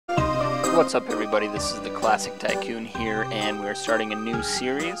What's up, everybody? This is the Classic Tycoon here, and we're starting a new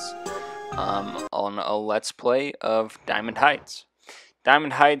series on a Let's Play of Diamond Heights.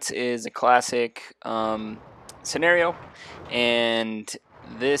 Diamond Heights is a classic scenario, and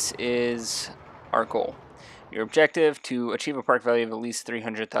this is our goal. Your objective: to achieve a park value of at least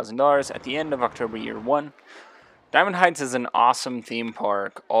 $300,000 at the end of October Year 1. Diamond Heights is an awesome theme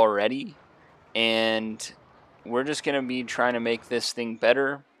park already, and we're just going to be trying to make this thing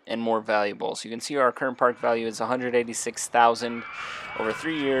better and more valuable. So you can see our current park value is $186,000. Over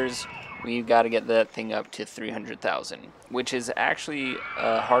 3 years, we've got to get that thing up to $300,000, which is actually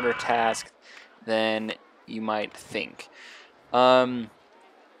a harder task than you might think.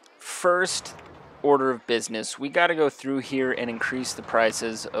 First order of business, we got to go through here and increase the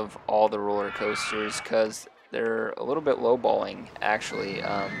prices of all the roller coasters because they're a little bit lowballing, actually.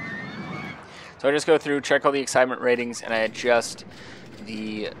 So I just go through, check all the excitement ratings, and I adjust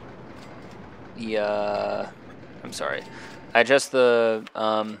the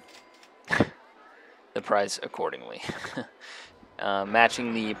price accordingly,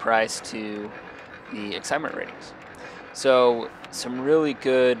 matching the price to the excitement ratings. So some really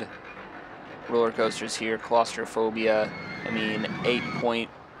good roller coasters here. Claustrophobia, I mean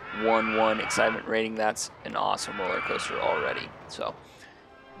 8.11 excitement rating. That's an awesome roller coaster already. So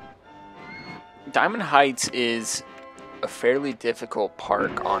Diamond Heights is a fairly difficult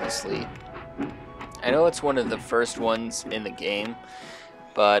park, honestly. I know it's one of the first ones in the game,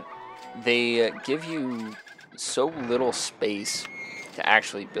 but they give you so little space to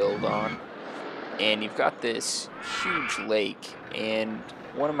actually build on. And you've got this huge lake, and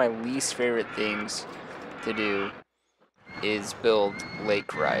one of my least favorite things to do is build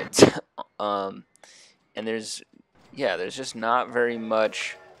lake rides. And there's just not very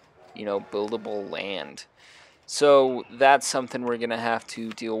much, buildable land. So that's something we're going to have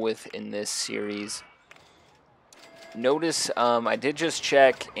to deal with in this series. Notice I did just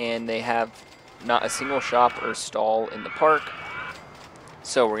check, and they have not a single shop or stall in the park.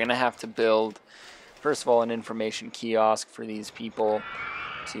 So we're going to have to build, first of all, an information kiosk for these people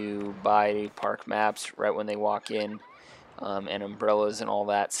to buy park maps right when they walk in, and umbrellas and all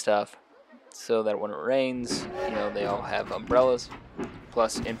that stuff, so that when it rains, they all have umbrellas.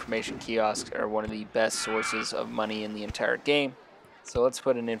 Plus, information kiosks are one of the best sources of money in the entire game. So let's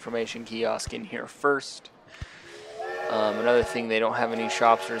put an information kiosk in here first. Another thing, they don't have any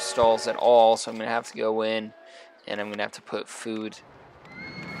shops or stalls at all, so I'm going to have to go in, and I'm going to have to put food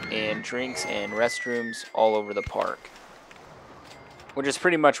and drinks and restrooms all over the park, which is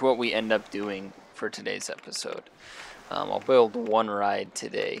pretty much what we end up doing for today's episode. I'll build one ride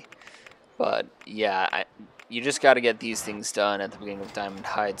today, but yeah, you just got to get these things done at the beginning of Diamond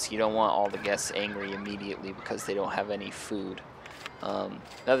Heights. You don't want all the guests angry immediately because they don't have any food.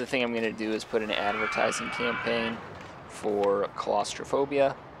 Another thing I'm going to do is put an advertising campaign for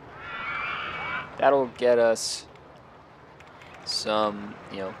claustrophobia. That'll get us some,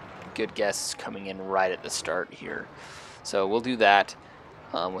 good guests coming in right at the start here. So we'll do that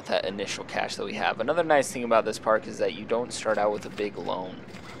with that initial cash that we have. Another nice thing about this park is that you don't start out with a big loan.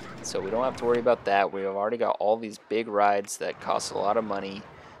 So we don't have to worry about that. We've already got all these big rides that cost a lot of money.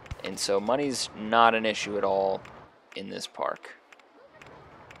 And so money's not an issue at all in this park.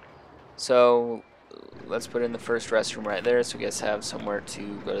 So let's put in the first restroom right there so guests have somewhere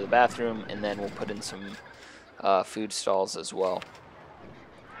to go to the bathroom. And then we'll put in some food stalls as well.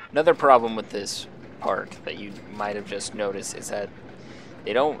 Another problem with this park that you might have just noticed is that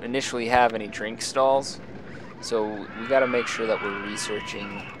they don't initially have any drink stalls. So we got to make sure that we're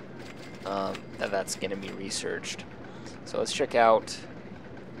researching that's going to be researched. So let's check out.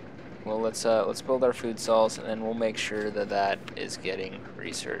 Well, let's build our food stalls, and then we'll make sure that that is getting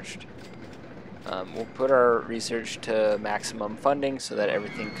researched. We'll put our research to maximum funding so that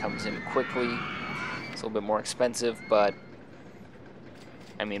everything comes in quickly. It's a little bit more expensive, but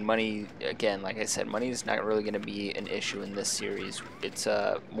I mean, money, again, like I said, money is not really going to be an issue in this series. It's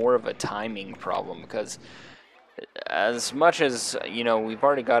more of a timing problem because as much as, we've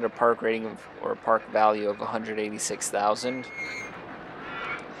already got a park rating of, or a park value of 186,000,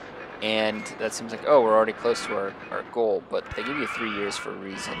 and that seems like, oh, we're already close to our goal, but they give you 3 years for a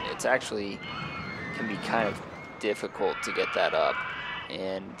reason. It's actually can be kind of difficult to get that up,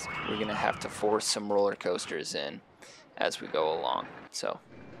 and we're going to have to force some roller coasters in as we go along. So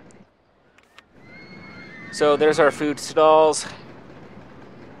there's our food stalls.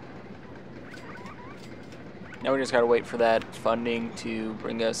 Now we just gotta wait for that funding to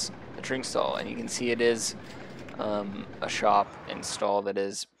bring us a drink stall, and you can see it is a shop and stall that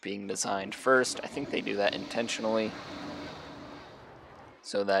is being designed first. I think they do that intentionally.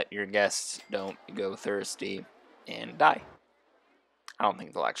 so that your guests don't go thirsty and die. I don't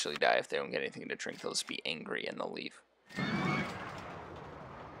think they'll actually die if they don't get anything to drink. They'll just be angry and they'll leave.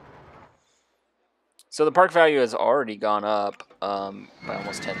 So the park value has already gone up by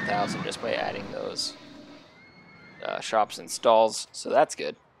almost 10,000 just by adding those shops and stalls. So that's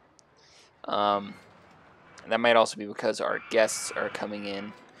good. That might also be because our guests are coming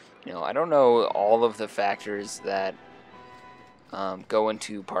in. You know, I don't know all of the factors that go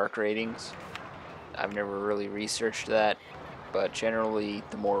into park ratings. I've never really researched that, but generally,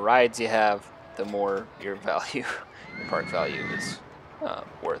 the more rides you have, the more your value, your park value is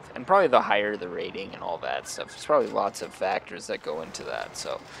worth, and probably the higher the rating and all that stuff. There's probably lots of factors that go into that.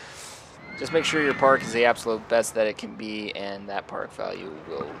 So just make sure your park is the absolute best that it can be, and that park value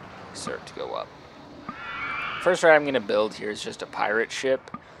will start to go up. First ride I'm going to build here is just a pirate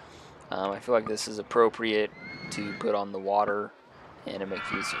ship. I feel like this is appropriate to put on the water and to make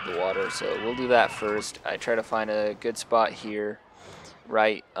use of the water, so we'll do that first. I try to find a good spot here,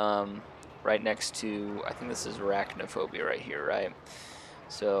 right next to, I think this is arachnophobia right here, right?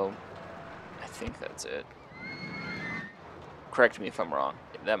 So I think that's it. Correct me if I'm wrong.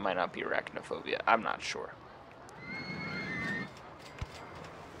 That might not be arachnophobia. I'm not sure.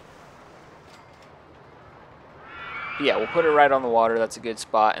 But yeah, we'll put it right on the water. That's a good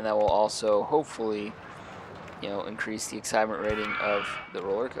spot, and that will also hopefully, you know, increase the excitement rating of the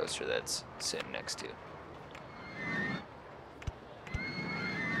roller coaster that's sitting next to.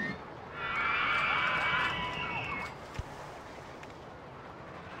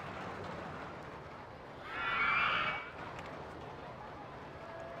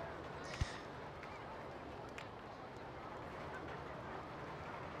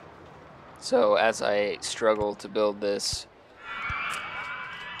 So as I struggle to build this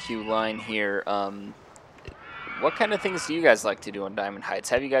queue line here, what kind of things do you guys like to do on Diamond Heights?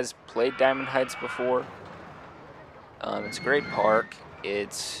 Have you guys played Diamond Heights before? It's a great park.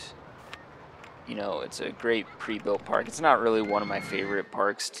 It's, you know, it's a great pre-built park. It's not really one of my favorite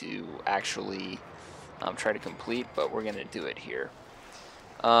parks to actually try to complete, but we're gonna do it here.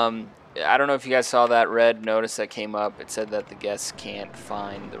 I don't know if you guys saw that red notice that came up. It said that the guests can't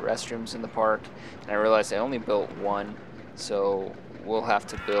find the restrooms in the park, and I realized I only built one, so we'll have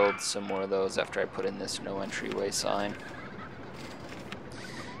to build some more of those after I put in this no entryway sign.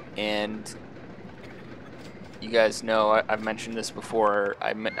 And you guys know, I've mentioned this before,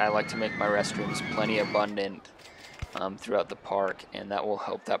 I like to make my restrooms plenty abundant throughout the park, and that will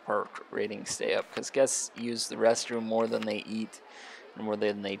help that park rating stay up, because guests use the restroom more than they eat and more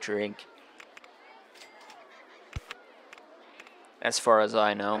than they drink, as far as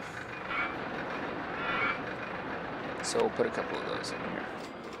I know. So we'll put a couple of those in here.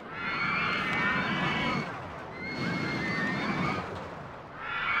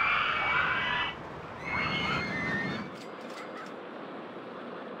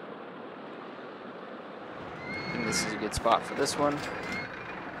 I think this is a good spot for this one.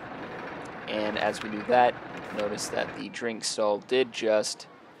 And as we do that, notice that the drink stall did just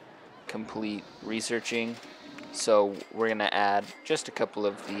complete researching. So we're going to add just a couple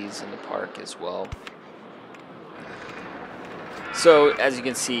of these in the park as well. So as you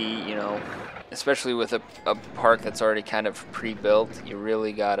can see, you know, especially with a park that's already kind of pre-built, you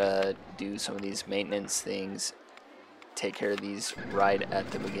really got to do some of these maintenance things, take care of these right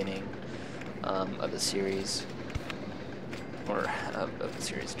at the beginning of the series. Or of the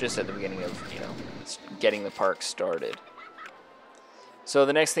series, just at the beginning of, you know, getting the park started. So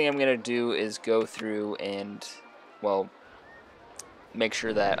the next thing I'm going to do is go through and, well, make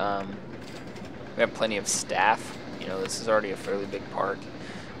sure that we have plenty of staff. You know, this is already a fairly big park.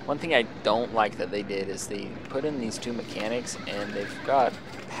 One thing I don't like that they did is they put in these two mechanics, and they've got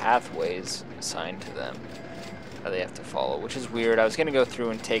pathways assigned to them that they have to follow, which is weird. I was going to go through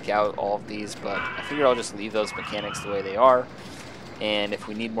and take out all of these, but I figured I'll just leave those mechanics the way they are, and if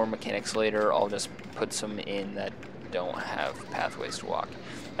we need more mechanics later, I'll just put some in that don't have pathways to walk.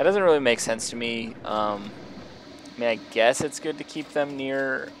 That doesn't really make sense to me. I mean, I guess it's good to keep them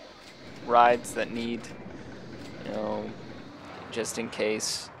near rides that need, you know, just in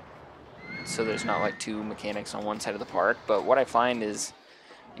case, so there's not like two mechanics on one side of the park. But what I find is,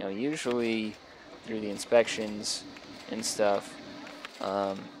 you know, usually through the inspections and stuff,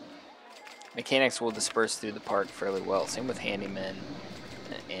 mechanics will disperse through the park fairly well. Same with handymen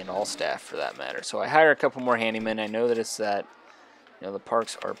and all staff for that matter. So I hire a couple more handymen. I know that it's that, you know, the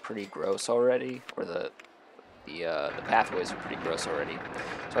parks are pretty gross already, or the pathways are pretty gross already.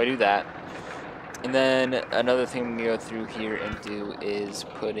 So I do that. And then another thing I'm going to go through here and do is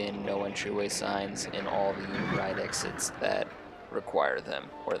put in no entryway signs in all the ride exits that require them,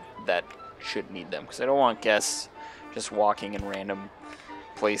 or that should need them, because I don't want guests just walking in random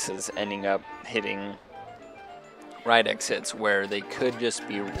places ending up hitting ride exits where they could just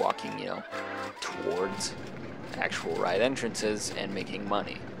be walking, you know, towards actual ride entrances and making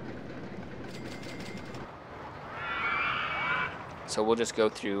money. So we'll just go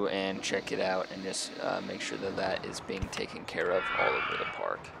through and check it out and just make sure that that is being taken care of all over the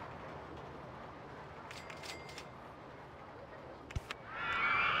park.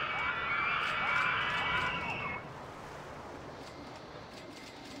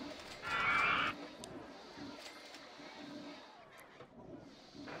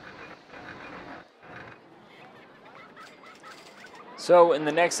 So in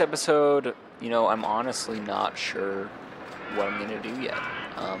the next episode, you know, I'm honestly not sure what I'm going to do yet.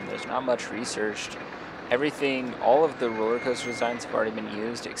 There's not much researched. Everything, all of the roller coaster designs have already been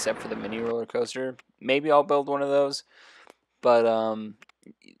used except for the mini roller coaster. Maybe I'll build one of those, but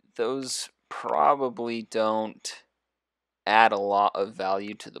those probably don't add a lot of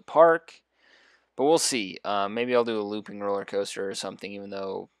value to the park. But we'll see. Maybe I'll do a looping roller coaster or something, even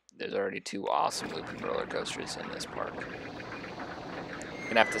though there's already 2 awesome looping roller coasters in this park.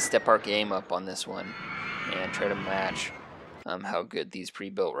 Gonna have to step our game up on this one and try to match how good these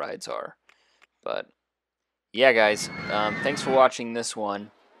pre-built rides are. But yeah, guys, thanks for watching this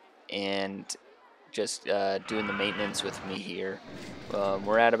one and just doing the maintenance with me here.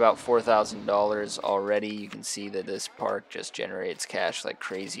 We're at about $4,000 already. You can see that this park just generates cash like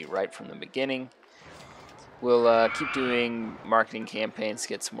crazy right from the beginning. We'll keep doing marketing campaigns,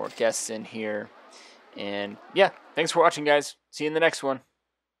 get some more guests in here. And yeah, thanks for watching, guys. See you in the next one.